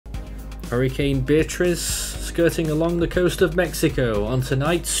Hurricane Beatriz skirting along the coast of Mexico on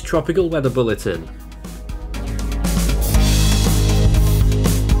tonight's Tropical Weather Bulletin.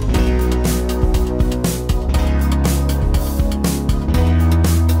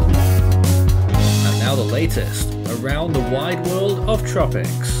 And now the latest around the wide world of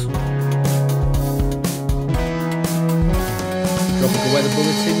tropics. Tropical Weather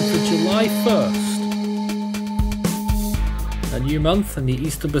Bulletin for July 1st. A new month in the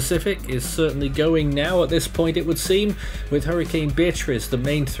Eastern Pacific is certainly going now at this point, it would seem, with Hurricane Beatriz the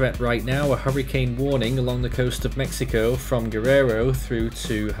main threat right now, a hurricane warning along the coast of Mexico from Guerrero through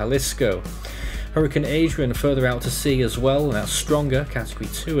to Jalisco. Hurricane Adrian further out to sea as well, and that's stronger, category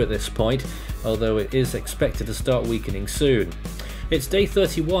 2 at this point, although it is expected to start weakening soon. It's day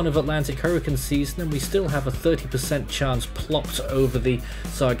 31 of Atlantic hurricane season and we still have a 30% chance plopped over the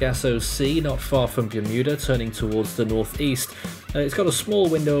Sargasso Sea, not far from Bermuda, turning towards the northeast. It's got a small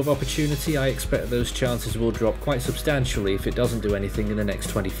window of opportunity. I expect those chances will drop quite substantially if it doesn't do anything in the next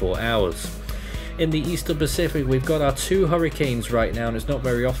 24 hours. In the Eastern Pacific, we've got our two hurricanes right now, and it's not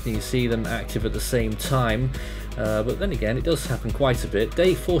very often you see them active at the same time. But then again, it does happen quite a bit.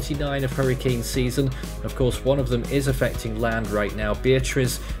 Day 49 of hurricane season. Of course, one of them is affecting land right now,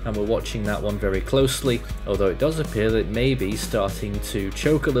 Beatriz, and we're watching that one very closely, although it does appear that it may be starting to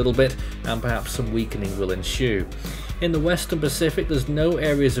choke a little bit, and perhaps some weakening will ensue. In the Western Pacific, there's no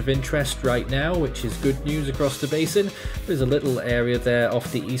areas of interest right now, which is good news across the basin. There's a little area there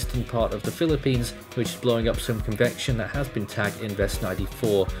off the eastern part of the Philippines, which is blowing up some convection that has been tagged Invest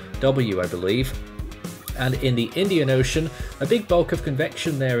 94W, I believe. And in the Indian Ocean, a big bulk of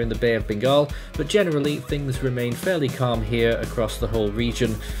convection there in the Bay of Bengal, but generally things remain fairly calm here across the whole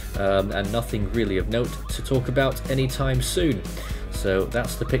region, and nothing really of note to talk about anytime soon. So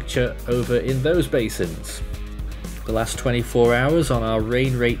that's the picture over in those basins. The last 24 hours on our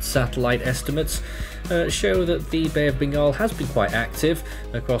rain rate satellite estimates show that the Bay of Bengal has been quite active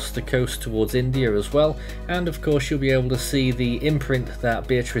across the coast towards India as well, and of course you'll be able to see the imprint that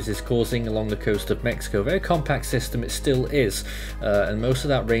Beatriz is causing along the coast of Mexico. Very compact system it still is, and most of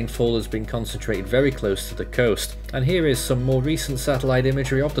that rainfall has been concentrated very close to the coast. And here is some more recent satellite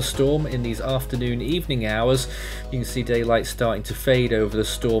imagery of the storm in these afternoon evening hours. You can see daylight starting to fade over the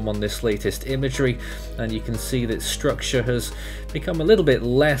storm on this latest imagery, and you can see that structure has become a little bit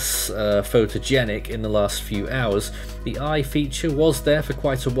less photogenic in the last few hours. The eye feature was there for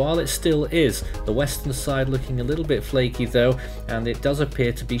quite a while, it still is. The western side looking a little bit flaky though, and it does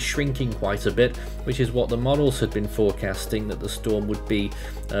appear to be shrinking quite a bit, which is what the models had been forecasting, that the storm would be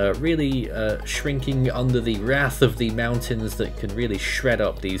really shrinking under the wrath of the mountains that can really shred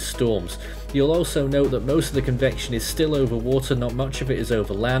up these storms. You'll also note that most of the convection is still over water, not much of it is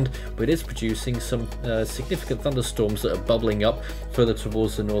over land, but it is producing some significant thunderstorms that are bubbling up further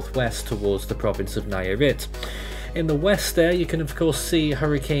towards the northwest, towards the province of Nayarit. In the west there you can of course see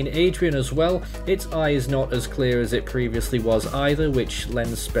Hurricane Adrian as well. Its eye is not as clear as it previously was either, which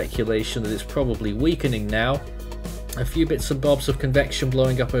lends speculation that it's probably weakening now. A few bits and bobs of convection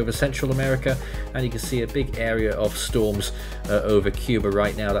blowing up over Central America, and you can see a big area of storms over Cuba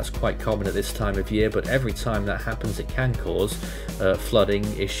right now. That's quite common at this time of year, but every time that happens it can cause flooding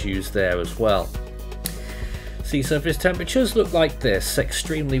issues there as well. Sea surface temperatures look like this.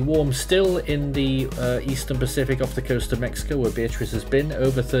 Extremely warm still in the Eastern Pacific off the coast of Mexico where Beatriz has been,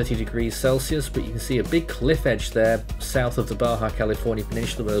 over 30 degrees Celsius, but you can see a big cliff edge there south of the Baja California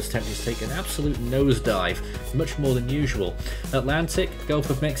Peninsula where those temperatures take an absolute nosedive, much more than usual. Atlantic, Gulf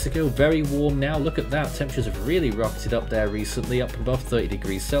of Mexico, very warm now. Look at that, temperatures have really rocketed up there recently, up above 30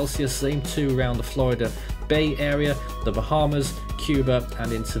 degrees Celsius. Same too around the Florida Bay area, the Bahamas, Cuba,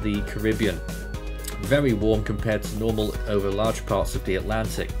 and into the Caribbean. Very warm compared to normal over large parts of the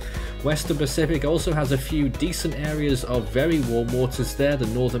Atlantic. Western Pacific also has a few decent areas of very warm waters there. The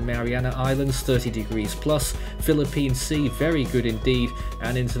Northern Mariana Islands, 30 degrees plus. Philippine Sea, very good indeed.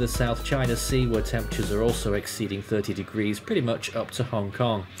 And into the South China Sea where temperatures are also exceeding 30 degrees, pretty much up to Hong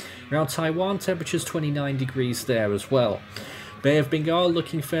Kong. Around Taiwan, temperatures 29 degrees there as well. Bay of Bengal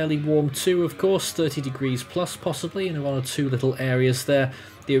looking fairly warm too, of course, 30 degrees plus possibly in one or two little areas there.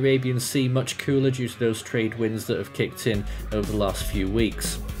 The Arabian Sea much cooler due to those trade winds that have kicked in over the last few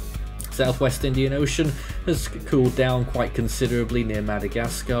weeks. Southwest Indian Ocean has cooled down quite considerably near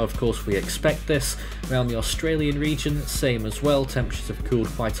Madagascar. Of course we expect this. Around the Australian region, same as well. Temperatures have cooled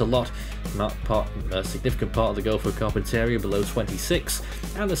quite a lot. A significant part of the Gulf of Carpentaria below 26,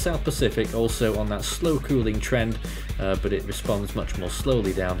 and the South Pacific also on that slow cooling trend, but it responds much more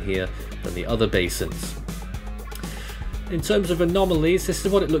slowly down here than the other basins. In terms of anomalies, this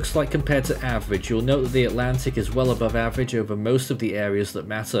is what it looks like compared to average. You'll note that the Atlantic is well above average over most of the areas that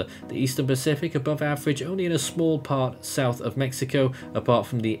matter. The Eastern Pacific above average only in a small part south of Mexico, apart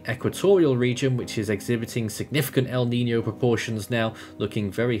from the equatorial region, which is exhibiting significant El Nino proportions now,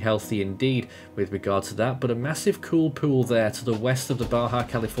 looking very healthy indeed with regard to that, but a massive cool pool there to the west of the Baja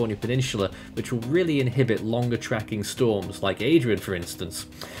California Peninsula, which will really inhibit longer tracking storms, like Adrian for instance.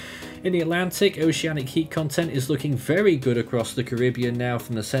 In the Atlantic, oceanic heat content is looking very good across the Caribbean now,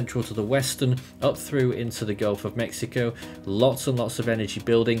 from the central to the western, up through into the Gulf of Mexico. Lots and lots of energy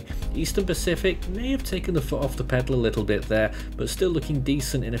building. Eastern Pacific may have taken the foot off the pedal a little bit there, but still looking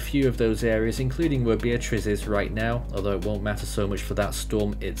decent in a few of those areas, including where Beatriz is right now, although it won't matter so much for that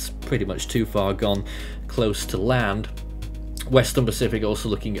storm. It's pretty much too far gone close to land. Western Pacific also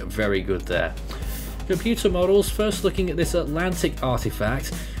looking very good there. Computer models, first looking at this Atlantic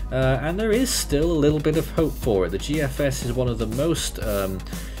artifact, and there is still a little bit of hope for it. The GFS is one of the most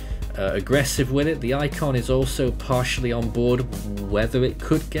aggressive with it. The icon is also partially on board. Whether it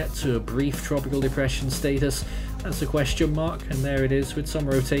could get to a brief tropical depression status, that's a question mark, and there it is with some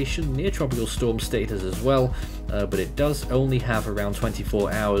rotation, near tropical storm status as well, but it does only have around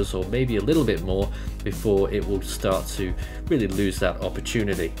 24 hours or maybe a little bit more before it will start to really lose that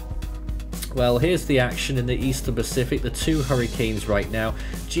opportunity. Well, here's the action in the Eastern Pacific, the two hurricanes right now.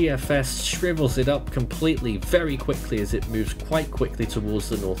 GFS shrivels it up completely very quickly as it moves quite quickly towards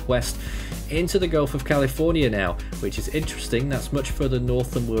the northwest into the Gulf of California now, which is interesting. That's much further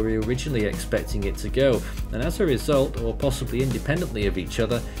north than we were originally expecting it to go, and as a result, or possibly independently of each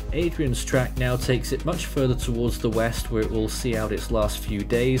other, Adrian's track now takes it much further towards the west, where it will see out its last few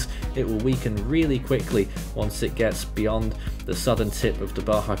days. It will weaken really quickly once it gets beyond the southern tip of the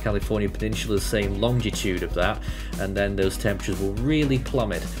Baja California Peninsula, the same longitude of that, and then those temperatures will really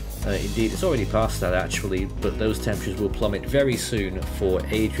plummet. Indeed, it's already past that actually, but those temperatures will plummet very soon for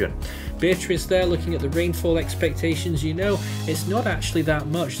Adrian. Beatriz there, looking at the rainfall expectations, you know, it's not actually that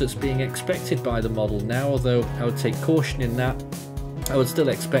much that's being expected by the model now, although I would take caution in that. I would still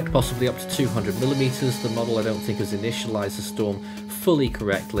expect possibly up to 200 millimeters. The model, I don't think, has initialized the storm fully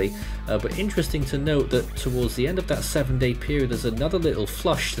correctly, but interesting to note that towards the end of that 7-day period there's another little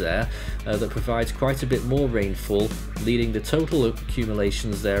flush there that provides quite a bit more rainfall, leading the total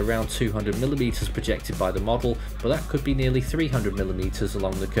accumulations there around 200 millimeters projected by the model, but that could be nearly 300 millimeters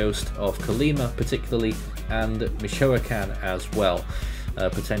along the coast of Colima particularly, and Michoacan as well,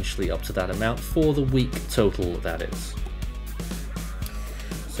 potentially up to that amount for the week total, that is.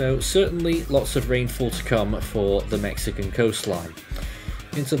 So certainly lots of rainfall to come for the Mexican coastline.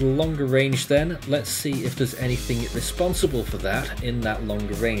 Into the longer range then, let's see if there's anything responsible for that in that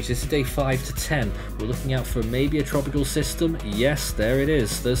longer range. This is day 5 to 10. We're looking out for maybe a tropical system. Yes, there it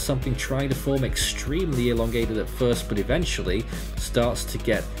is. There's something trying to form, extremely elongated at first, but eventually starts to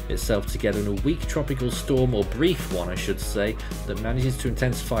get itself together in a weak tropical storm, or brief one I should say, that manages to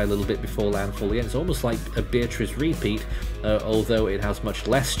intensify a little bit before landfall again. It's almost like a Beatriz repeat, although it has much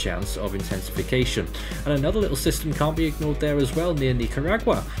less chance of intensification. And another little system can't be ignored there as well, near Nicaragua,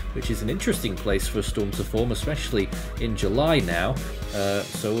 which is an interesting place for a storm to form, especially in July now,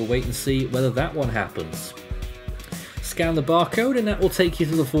 so we'll wait and see whether that one happens. Scan the barcode and that will take you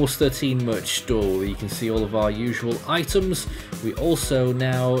to the Force 13 merch store, where you can see all of our usual items. We also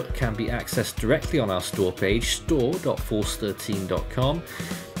now can be accessed directly on our store page, store.force13.com,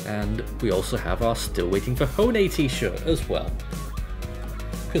 and we also have our Still Waiting for Hone t-shirt as well,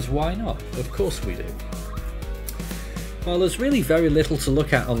 because why not? Of course we do. Well, there's really very little to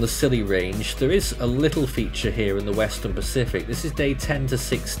look at on the Scilly range. There is a little feature here in the Western Pacific. This is day 10 to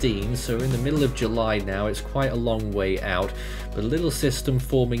 16, so we're in the middle of July now. It's quite a long way out, but a little system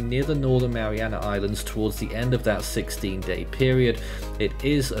forming near the Northern Mariana Islands towards the end of that 16-day period. It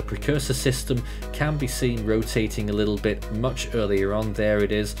is a precursor system, can be seen rotating a little bit much earlier on. There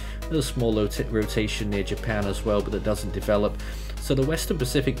it is. There's a small rotation near Japan as well, but it doesn't develop. So the Western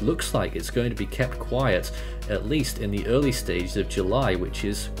Pacific looks like it's going to be kept quiet, at least in the early stages of July, which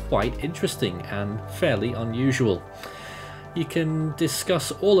is quite interesting and fairly unusual. You can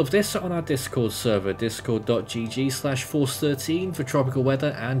discuss all of this on our Discord server, discord.gg/force13 for tropical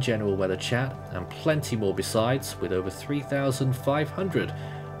weather and general weather chat, and plenty more besides, with over 3,500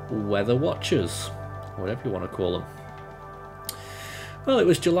 weather watchers, whatever you want to call them. Well, it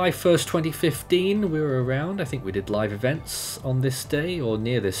was July 1st, 2015. We were around. I think we did live events on this day or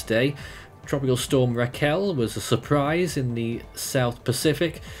near this day. Tropical Storm Raquel was a surprise in the South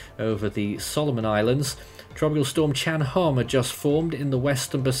Pacific over the Solomon Islands. Tropical Storm Chan-Hom had just formed in the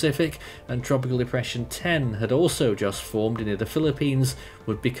Western Pacific, and Tropical Depression 10 had also just formed near the Philippines,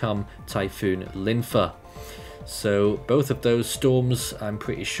 would become Typhoon Linfa. So both of those storms, I'm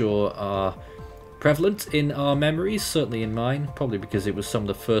pretty sure, are prevalent in our memories, certainly in mine, probably because it was some of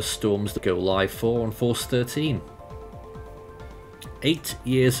the first storms that go live for on Force 13. 8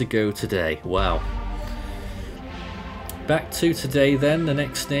 years ago today, wow. Back to today then, the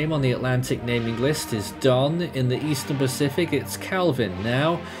next name on the Atlantic naming list is Don. In the Eastern Pacific it's Calvin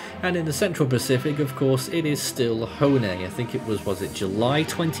now, and in the Central Pacific of course it is still Hone. I think it was it July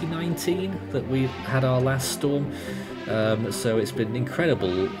 2019 that we had our last storm, so it's been an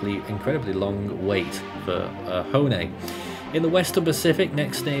incredibly long wait for Hone. In the Western Pacific,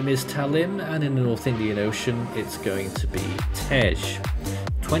 next name is Talim, and in the North Indian Ocean, it's going to be Tej.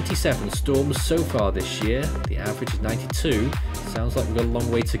 27 storms so far this year, the average is 92. Sounds like we've got a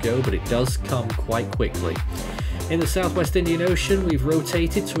long way to go, but it does come quite quickly. In the Southwest Indian Ocean, we've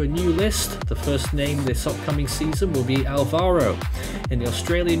rotated to a new list. The first name this upcoming season will be Alvaro. In the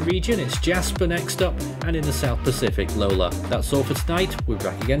Australian region, it's Jasper next up, and in the South Pacific, Lola. That's all for tonight. We're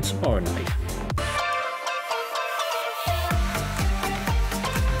back again tomorrow night.